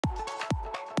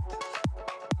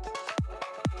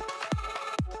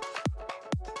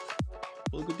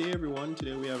Well, good day everyone.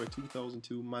 Today we have a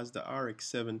 2002 Mazda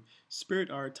RX-7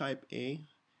 Spirit R Type A.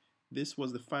 This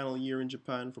was the final year in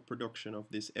Japan for production of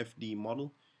this FD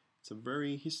model. It's a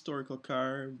very historical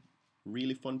car,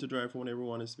 really fun to drive from what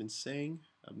everyone has been saying.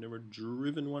 I've never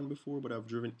driven one before, but I've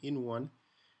driven in one.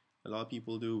 A lot of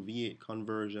people do V8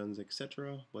 conversions,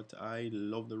 etc. But I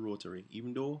love the rotary,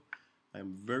 even though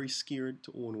I'm very scared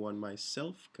to own one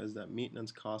myself because that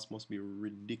maintenance cost must be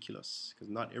ridiculous because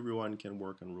not everyone can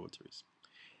work on rotaries.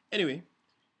 Anyway,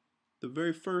 the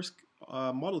very first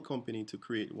model company to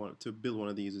build one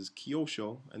of these is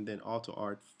Kyosho, and then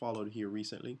AutoArt followed here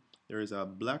recently. There is a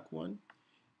black one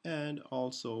and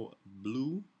also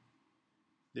blue.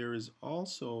 There is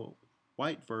also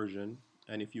white version,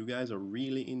 and if you guys are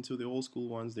really into the old school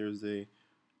ones, there's the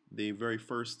very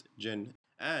first gen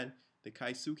and the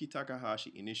Kaisuke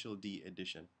Takahashi Initial D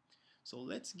edition. So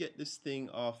let's get this thing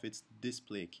off its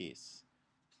display case.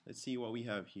 Let's see what we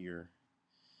have here.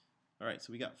 Alright,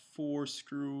 so we got 4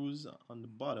 screws on the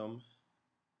bottom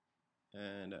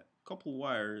and a couple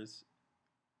wires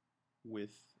with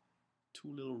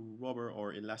 2 little rubber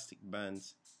or elastic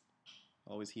bands.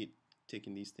 I always hate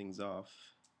taking these things off.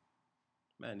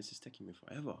 Man, this is taking me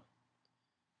forever.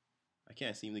 I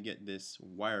can't seem to get this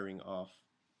wiring off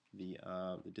the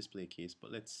display case,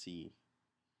 but let's see.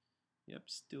 Yep,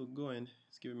 still going.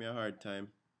 It's giving me a hard time.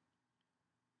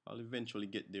 I'll eventually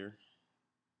get there.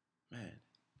 Man.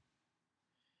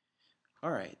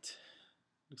 Alright.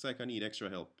 Looks like I need extra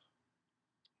help.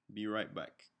 Be right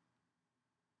back.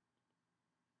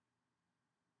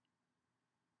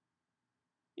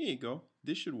 Here you go.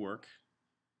 This should work.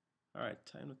 Alright,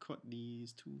 time to cut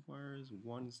these 2 wires.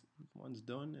 One's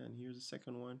done, and here's the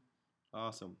second one.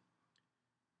 Awesome.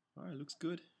 Alright, looks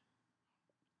good.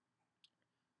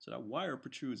 So that wire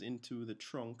protrudes into the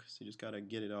trunk, so you just gotta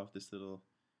get it off this little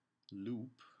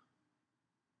loop.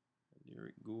 And there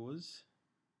it goes.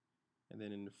 And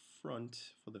then in the front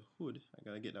for the hood, I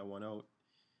gotta get that one out.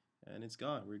 And it's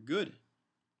gone. We're good.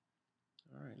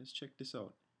 Alright, let's check this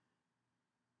out.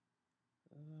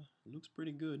 Looks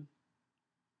pretty good.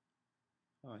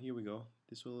 Here we go.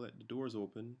 This will let the doors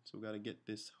open. So we gotta get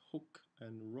this hook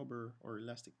and rubber or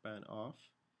elastic band off.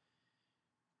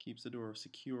 Keeps the door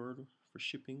secured for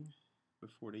shipping.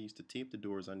 Before they used to tape the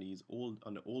doors on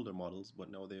the older models,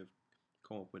 but now they've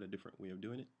come up with a different way of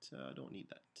doing it. I don't need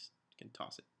that. You can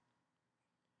toss it.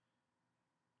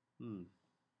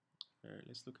 Alright,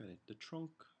 let's look at it. The trunk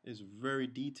is very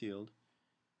detailed.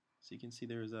 So you can see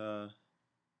there's the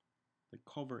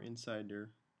cover inside there.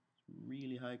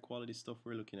 Really high quality stuff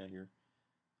we're looking at here.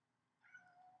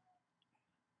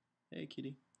 Hey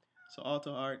kitty. So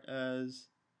AutoArt has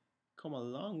come a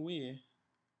long way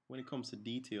when it comes to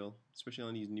detail, especially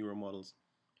on these newer models.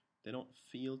 They don't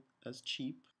feel as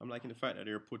cheap. I'm liking the fact that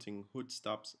they're putting hood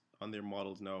stops on their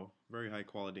models now. Very high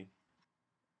quality.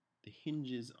 The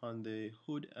hinges on the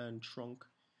hood and trunk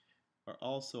are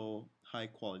also high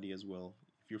quality as well.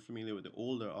 If you're familiar with the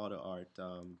older AutoArt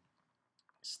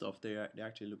stuff, they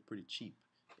actually look pretty cheap.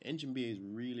 The engine bay is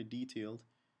really detailed.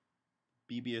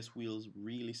 BBS wheels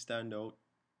really stand out.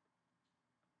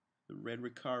 The red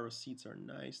Recaro seats are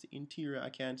nice. The interior,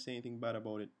 I can't say anything bad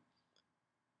about it.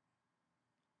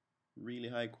 Really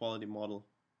high quality model,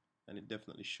 and it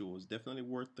definitely shows. Definitely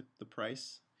worth the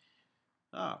price.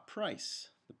 Price.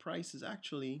 The price is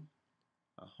actually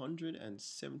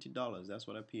 $170. That's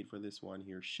what I paid for this one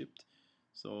here, shipped.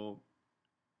 So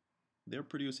they're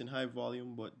producing high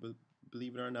volume, but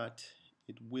believe it or not,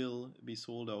 it will be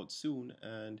sold out soon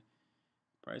and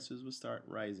prices will start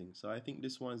rising. So I think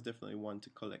this one is definitely one to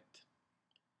collect.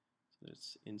 So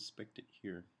let's inspect it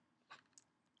here.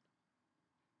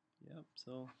 Yep,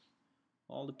 so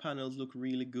all the panels look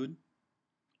really good.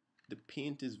 The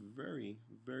paint is very,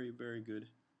 very, very good.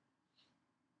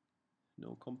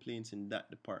 No complaints in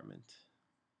that department.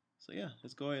 So yeah,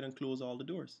 let's go ahead and close all the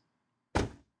doors.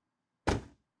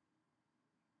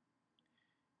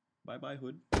 Bye-bye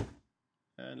hood.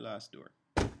 And last door.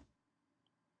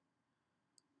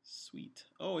 Sweet.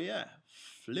 Oh yeah,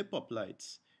 flip-up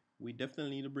lights. We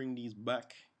definitely need to bring these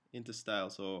back into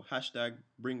style. So hashtag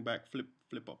bring back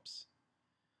flip-ups.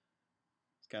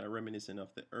 It's kind of reminiscent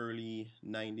of the early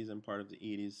 90s and part of the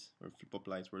 80s where flip-up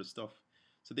lights were the stuff.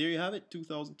 So there you have it,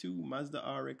 2002 Mazda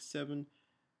RX-7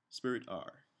 Spirit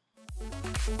R.